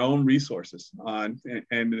using their own resources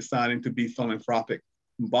and deciding to be philanthropic,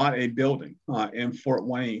 bought a building in Fort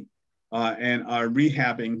Wayne and are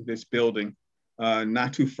rehabbing this building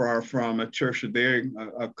not too far from a church that they're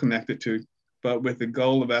connected to, but with the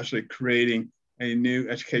goal of actually creating a new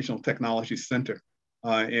educational technology center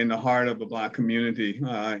in the heart of the Black community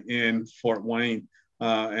in Fort Wayne,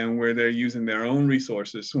 and where they're using their own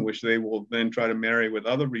resources, which they will then try to marry with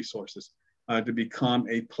other resources to become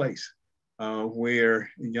a place where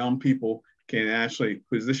young people can actually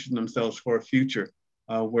position themselves for a future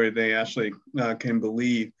where they actually can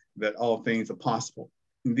believe that all things are possible.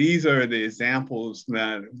 And these are the examples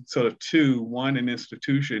that sort of two, one an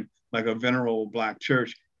institution like a venerable Black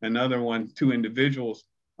church, another one, two individuals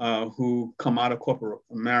who come out of corporate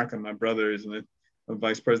America. My brother is a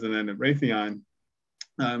vice president at Raytheon,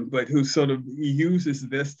 but who sort of uses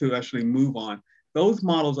this to actually move on. Those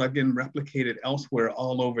models are getting replicated elsewhere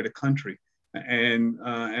all over the country. And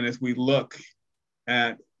as we look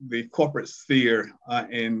at the corporate sphere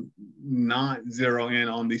and not zero in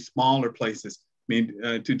on these smaller places, I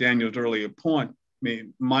mean, to Daniel's earlier point, I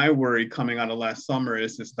mean, my worry coming out of last summer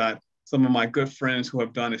is that some of my good friends who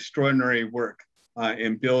have done extraordinary work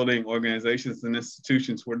in building organizations and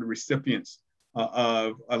institutions were the recipients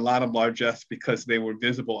of a lot of largesse because they were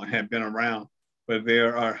visible and had been around. But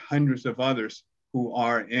there are hundreds of others who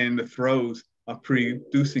are in the throes of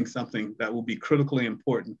producing something that will be critically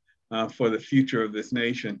important for the future of this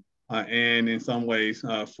nation and in some ways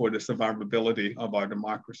for the survivability of our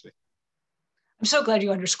democracy. I'm so glad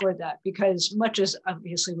you underscored that, because much as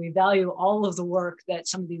obviously we value all of the work that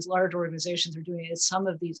some of these large organizations are doing, it's some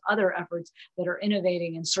of these other efforts that are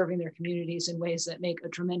innovating and serving their communities in ways that make a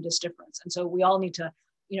tremendous difference. And so we all need to,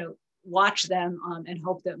 watch them and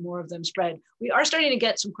hope that more of them spread. We are starting to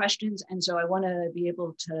get some questions, and so I want to be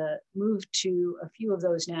able to move to a few of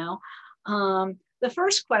those now. The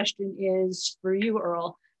first question is for you,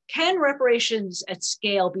 Earl. Can reparations at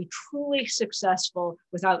scale be truly successful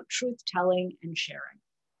without truth-telling and sharing?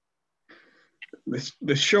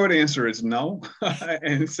 The short answer is no.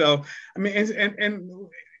 And so, I mean, and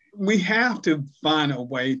we have to find a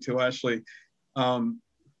way to actually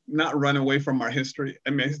not run away from our history. I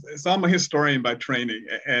mean, so I'm a historian by training,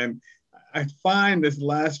 and I find this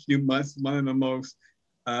last few months one of the most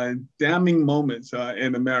damning moments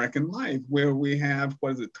in American life, where we have,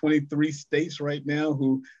 23 states right now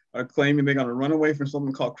who are claiming they're going to run away from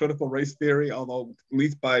something called critical race theory, although at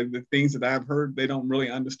least by the things that I've heard, they don't really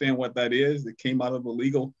understand what that is. It came out of the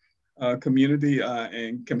legal community,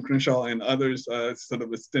 and Kim Crenshaw and others sort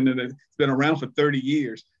of extended it. It's been around for 30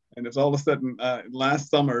 years. And it's all of a sudden, last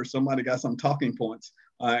summer, somebody got some talking points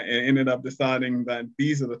and ended up deciding that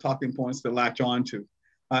these are the talking points to latch on to.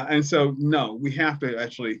 And so, no, we have to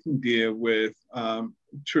actually deal with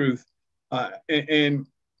truth. And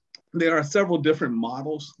there are several different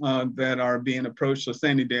models that are being approached. So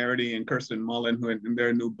Sandy Darity and Kirsten Mellon, who in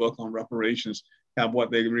their new book on reparations, have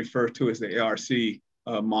what they refer to as the ARC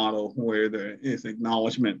model, where there is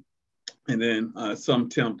acknowledgement and then some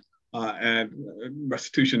attempt at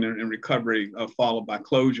restitution and recovery followed by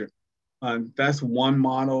closure. That's one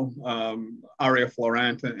model. Aria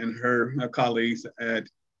Florent and her colleagues at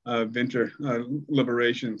Liberation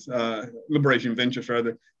Ventures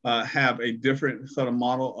rather, have a different sort of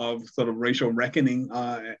model of sort of racial reckoning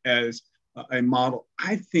as a model.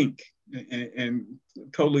 I think and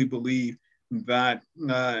totally believe that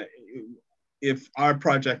if our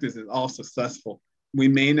project is all successful, we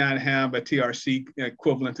may not have a TRC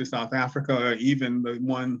equivalent to South Africa, or even the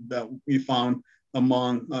one that we found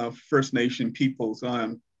among First Nation peoples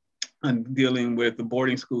and dealing with the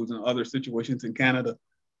boarding schools and other situations in Canada.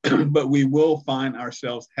 But we will find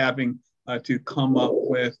ourselves having to come up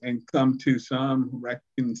with and come to some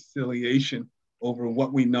reconciliation over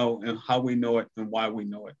what we know and how we know it and why we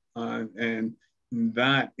know it. And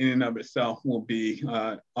that in and of itself will be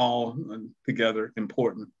all together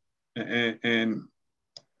important. And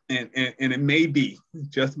it may be,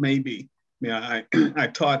 just maybe. Yeah, I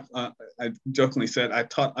taught, I jokingly said, I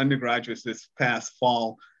taught undergraduates this past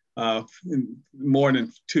fall, more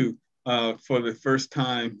than two, for the first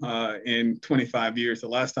time in 25 years. The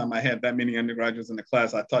last time I had that many undergraduates in the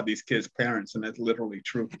class, I taught these kids' parents, and that's literally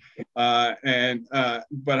true. But I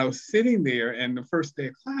was sitting there, and the first day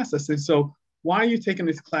of class, I said, so why are you taking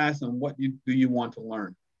this class, and what do you want to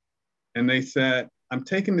learn? And they said, I'm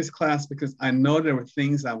taking this class because I know there were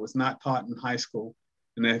things I was not taught in high school.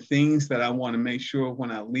 And there are things that I want to make sure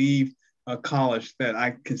when I leave college that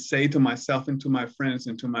I can say to myself and to my friends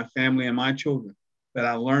and to my family and my children that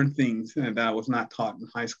I learned things that I was not taught in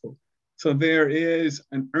high school. So there is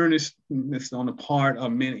an earnestness on the part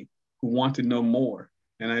of many who want to know more.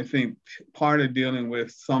 And I think part of dealing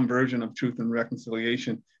with some version of truth and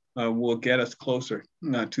reconciliation will get us closer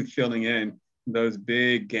to filling in those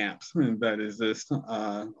big gaps that exist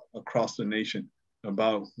across the nation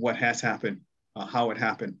about what has happened, how it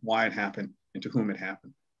happened, why it happened, and to whom it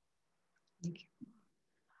happened. Thank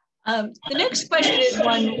you. The next question is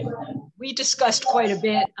one we discussed quite a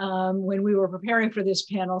bit when we were preparing for this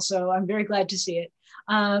panel, so I'm very glad to see it.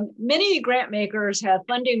 Many grant makers have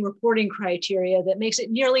funding reporting criteria that makes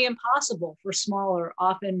it nearly impossible for smaller,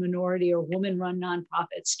 often minority or woman-run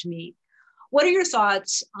nonprofits to meet. What are your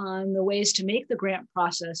thoughts on the ways to make the grant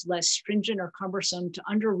process less stringent or cumbersome to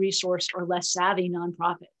under-resourced or less savvy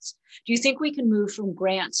nonprofits? Do you think we can move from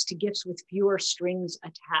grants to gifts with fewer strings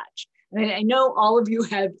attached? And I know all of you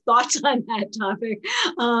have thoughts on that topic.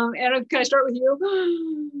 Anna, can I start with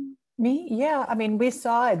you? Me? Yeah, I mean, we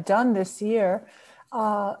saw it done this year.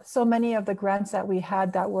 So many of the grants that we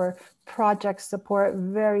had that were project support,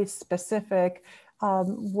 very specific,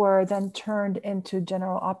 were then turned into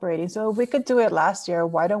general operating. So if we could do it last year,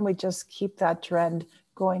 why don't we just keep that trend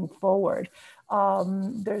going forward?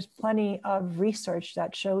 There's plenty of research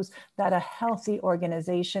that shows that a healthy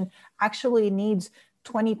organization actually needs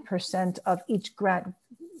 20% of each grant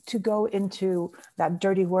to go into that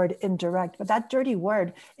dirty word indirect. But that dirty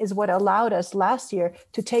word is what allowed us last year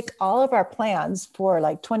to take all of our plans for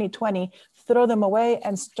like 2020, throw them away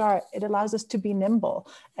and start. It allows us to be nimble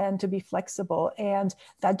and to be flexible. And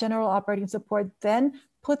that general operating support then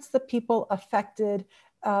puts the people affected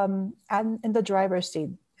and in the driver's seat.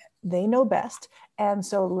 They know best. And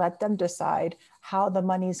so let them decide how the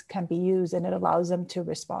monies can be used, and it allows them to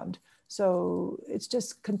respond. So it's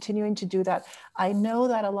just continuing to do that. I know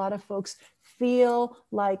that a lot of folks feel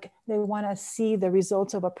like they want to see the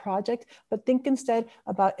results of a project, but think instead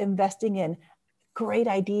about investing in great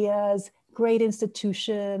ideas, great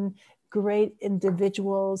institution, great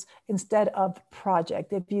individuals instead of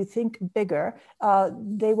project. If you think bigger,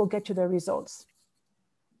 they will get to their results.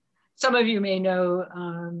 Some of you may know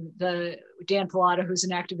the Dan Pallotta, who's an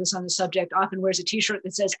activist on the subject, often wears a t-shirt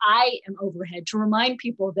that says, I am overhead, to remind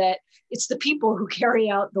people that it's the people who carry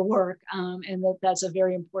out the work, and that's a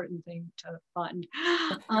very important thing to fund.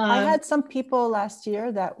 I had some people last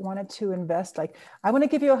year that wanted to invest, like, I want to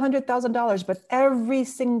give you $100,000, but every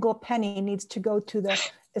single penny needs to go to the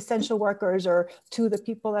essential workers or to the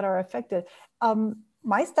people that are affected.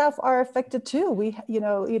 My staff are affected too.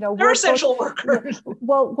 We're essential workers.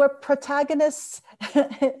 Well, we're protagonists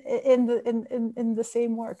in the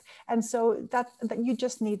same work, and so that you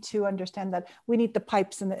just need to understand that we need the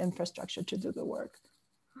pipes and the infrastructure to do the work.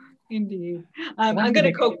 Indeed. I'm going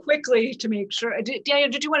to go quickly to make sure. Daniel,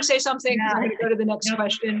 did you want to say something? Yeah, I'm going to go to the next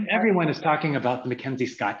question. Everyone is talking about the Mackenzie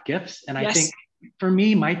Scott gifts, and I think for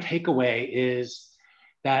me, my takeaway is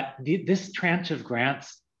that this tranche of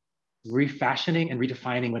grants refashioning and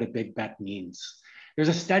redefining what a big bet means. There's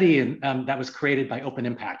a study that was created by Open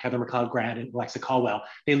Impact, Heather McLeod Grant and Alexa Caldwell.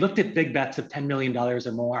 They looked at big bets of $10 million or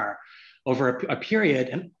more over a period,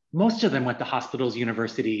 and most of them went to hospitals,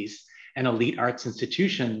 universities, and elite arts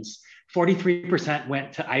institutions. 43%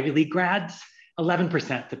 went to Ivy League grads,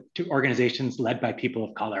 11% to organizations led by people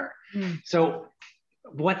of color. So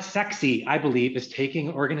what's sexy, I believe, is taking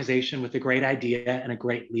an organization with a great idea and a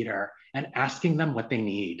great leader and asking them what they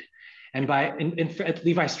need. And at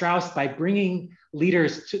Levi Strauss, by bringing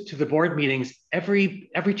leaders to the board meetings every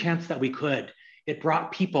chance that we could, it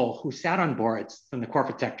brought people who sat on boards from the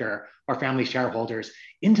corporate sector or family shareholders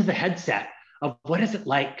into the headset of what is it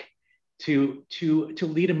like to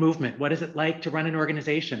lead a movement? What is it like to run an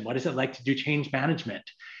organization? What is it like to do change management?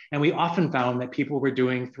 And we often found that people were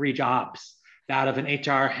doing 3 jobs, that of an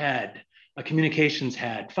HR head, a communications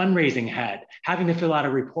head, fundraising head, having to fill out a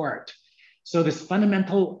report. So this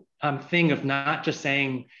fundamental thing of not just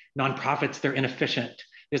saying nonprofits, they're inefficient,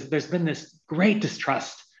 there's been this great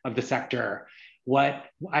distrust of the sector. What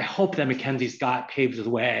I hope that Mackenzie Scott paves the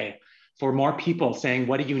way for more people saying,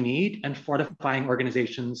 what do you need? And fortifying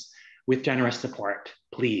organizations with generous support,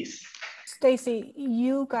 please. Stacy,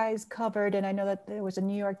 you guys covered, and I know that there was a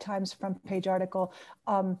New York Times front page article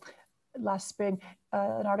last spring,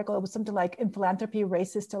 an article, it was something like, in philanthropy,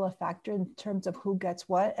 race is still a factor in terms of who gets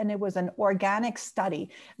what. And it was an organic study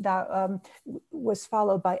that was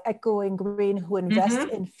followed by Echoing Green, who invest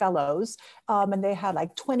in fellows. And they had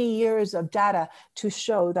like 20 years of data to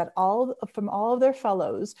show that from all of their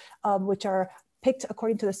fellows, which are picked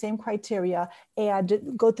according to the same criteria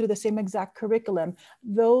and go through the same exact curriculum,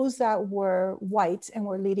 those that were white and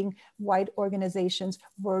were leading white organizations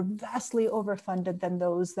were vastly overfunded than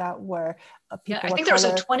those that were people I think there was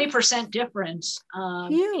a 20% difference.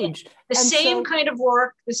 Huge. The same kind of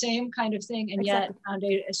work, the same kind of thing, and yet,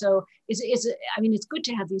 so it's good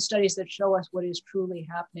to have these studies that show us what is truly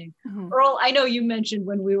happening. Earl, I know you mentioned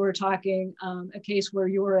when we were talking a case where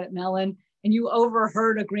you were at Mellon, and you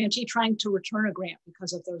overheard a grantee trying to return a grant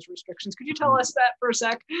because of those restrictions. Could you tell us that for a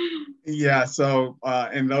sec? Yeah, so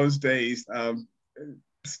in those days,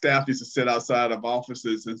 staff used to sit outside of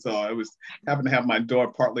offices, and so I happened to have my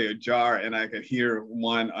door partly ajar, and I could hear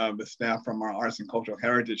one of the staff from our Arts and Cultural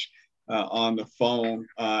Heritage on the phone,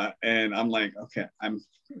 and I'm like, okay, I'm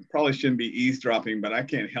probably shouldn't be eavesdropping, but I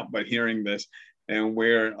can't help but hearing this, and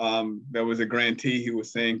where there was a grantee who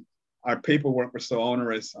was saying, our paperwork was so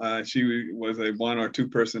onerous. She was a 1 or 2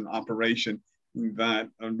 person operation that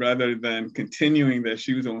rather than continuing that,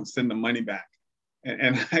 she was going to send the money back.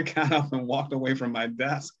 And I got up and walked away from my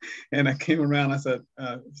desk, and I came around. I said,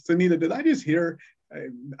 Sunita, did I just hear?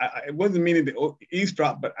 I wasn't meaning to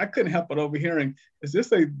eavesdrop, but I couldn't help but overhearing, is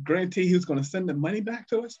this a grantee who's going to send the money back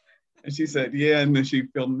to us? And she said, yeah. And then she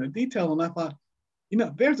filled in the detail. And I thought,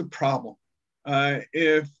 there's a problem.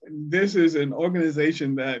 If this is an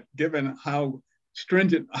organization that, given how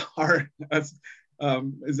stringent our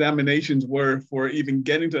examinations were for even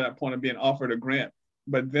getting to that point of being offered a grant,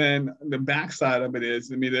 but then the backside of it is,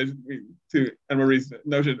 there's, to Anne-Marie's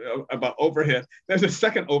notion about overhead, there's a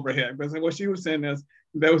second overhead. Because what she was saying is,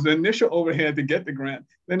 there was the initial overhead to get the grant,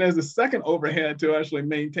 then there's a second overhead to actually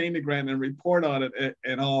maintain the grant and report on it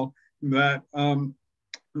and all that.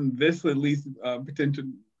 This, at least potential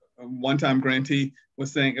one-time grantee,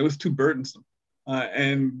 was saying it was too burdensome.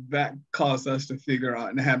 And that caused us to figure out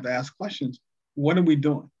and have to ask questions. What are we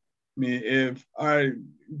doing? If our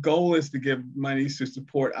goal is to give money to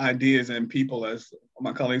support ideas and people, as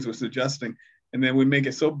my colleagues were suggesting, and then we make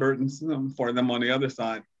it so burdensome for them on the other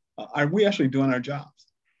side, are we actually doing our jobs?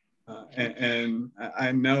 And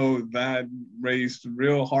I know that raised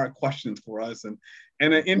real hard questions for us and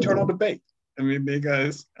an internal debate.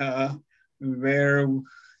 Because there,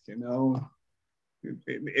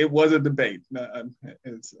 it was a debate.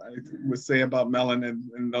 As I would say about Mellon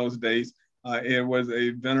in those days, it was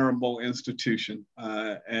a venerable institution.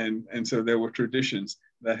 And so there were traditions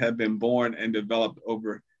that had been born and developed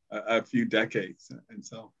over a few decades. And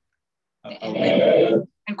so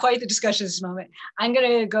and quite the discussion this moment. I'm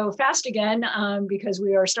going to go fast again because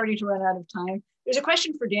we are starting to run out of time. There's a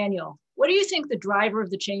question for Daniel. What do you think the driver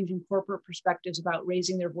of the change in corporate perspectives about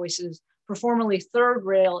raising their voices for formerly third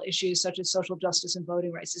rail issues such as social justice and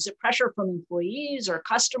voting rights? Is it pressure from employees or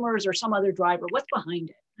customers or some other driver? What's behind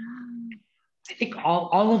it? I think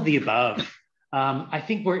all of the above. I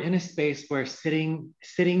think we're in a space where sitting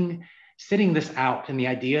this out, and the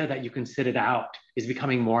idea that you can sit it out, is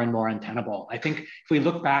becoming more and more untenable. I think if we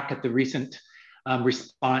look back at the recent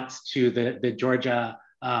response to the Georgia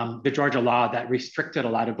law that restricted a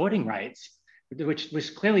lot of voting rights,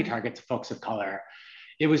 which clearly targets folks of color,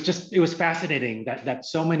 it was fascinating that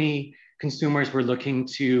so many consumers were looking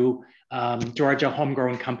to Georgia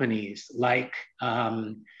homegrown companies like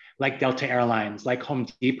Delta Airlines, like Home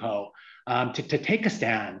Depot, to take a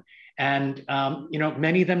stand. And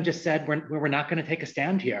many of them just said, we're not going to take a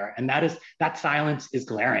stand here. And that silence is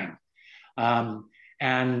glaring.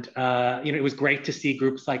 It was great to see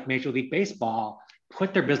groups like Major League Baseball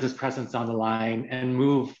put their business presence on the line and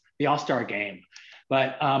move the All-Star game.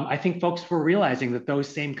 But I think folks were realizing that those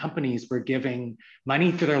same companies were giving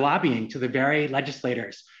money through their lobbying to the very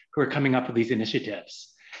legislators who are coming up with these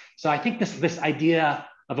initiatives. So I think this idea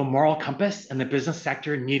of a moral compass and the business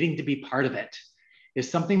sector needing to be part of it is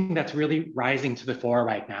something that's really rising to the fore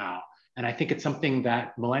right now. And I think it's something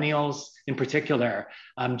that millennials in particular,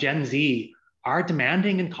 Gen Z, are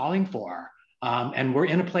demanding and calling for. And we're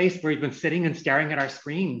in a place where we've been sitting and staring at our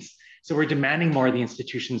screens. So we're demanding more of the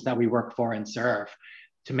institutions that we work for and serve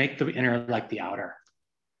to make the inner like the outer.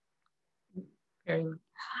 Very good.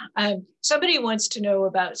 Somebody wants to know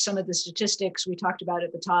about some of the statistics we talked about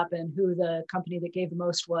at the top and who the company that gave the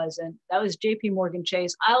most was, and that was JP Morgan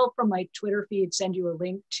Chase. I'll, from my Twitter feed, send you a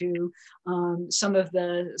link to some of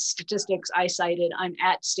the statistics I cited. I'm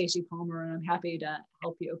at Stacy Palmer, and I'm happy to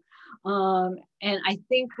help you. And I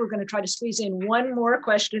think we're going to try to squeeze in one more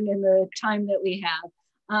question in the time that we have.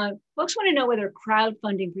 Folks want to know whether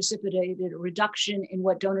crowdfunding precipitated a reduction in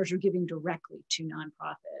what donors are giving directly to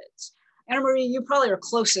nonprofits. Anna Marie, you probably are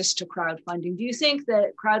closest to crowdfunding. Do you think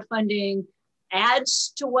that crowdfunding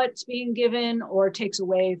adds to what's being given or takes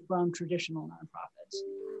away from traditional nonprofits?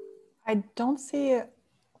 I don't see a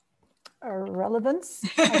relevance.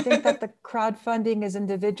 I think that the crowdfunding is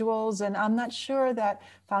individuals, and I'm not sure that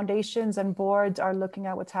foundations and boards are looking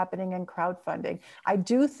at what's happening in crowdfunding. I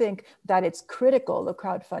do think that it's critical, the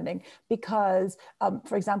crowdfunding, because,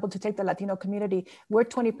 for example, to take the Latino community, we're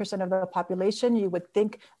 20% of the population. You would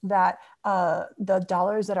think that the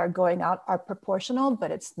dollars that are going out are proportional,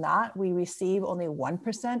 but it's not. We receive only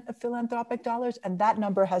 1% of philanthropic dollars, and that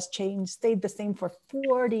number has changed, stayed the same for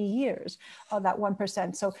 40 years, that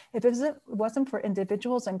 1%. So if it wasn't for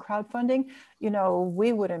individuals and crowdfunding, you know,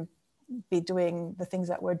 we wouldn't be doing the things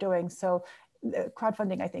that we're doing. So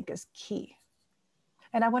crowdfunding, I think, is key.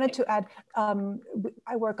 And I wanted to add,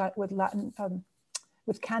 I work with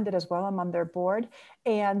Candid as well. I'm on their board,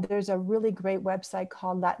 and there's a really great website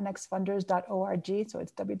called latinxfunders.org. So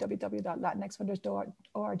it's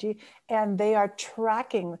www.latinxfunders.org, and they are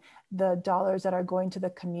tracking the dollars that are going to the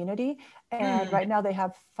community. And right now they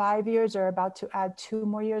have 5 years, or about to add 2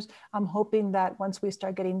 more years. I'm hoping that once we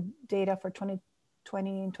start getting data for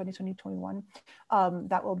 2020 and 2021,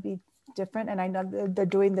 that will be different. And I know they're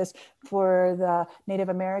doing this for the Native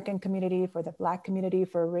American community, for the Black community,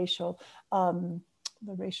 for racial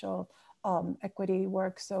equity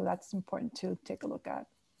work. So that's important to take a look at.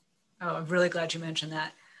 Oh, I'm really glad you mentioned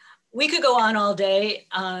that. We could go on all day.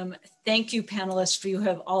 Thank you, panelists, for you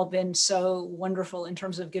have all been so wonderful in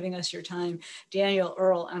terms of giving us your time. Daniel,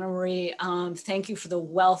 Earl, Anna Marie, thank you for the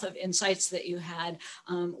wealth of insights that you had.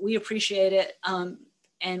 We appreciate it.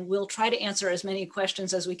 And we'll try to answer as many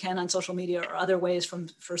questions as we can on social media or other ways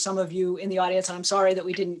for some of you in the audience. And I'm sorry that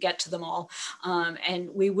we didn't get to them all. And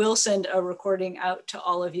we will send a recording out to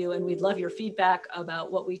all of you, and we'd love your feedback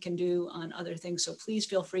about what we can do on other things. So please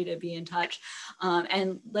feel free to be in touch.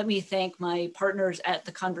 And let me thank my partners at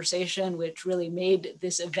The Conversation, which really made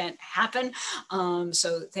this event happen.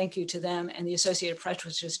 So thank you to them, and the Associated Press,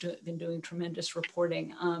 which has been doing tremendous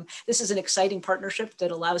reporting. This is an exciting partnership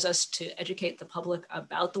that allows us to educate the public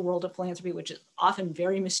about the world of philanthropy, which is often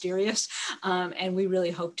very mysterious. And we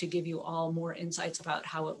really hope to give you all more insights about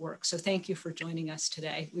how it works. So thank you for joining us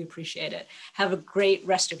today. We appreciate it. Have a great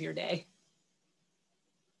rest of your day.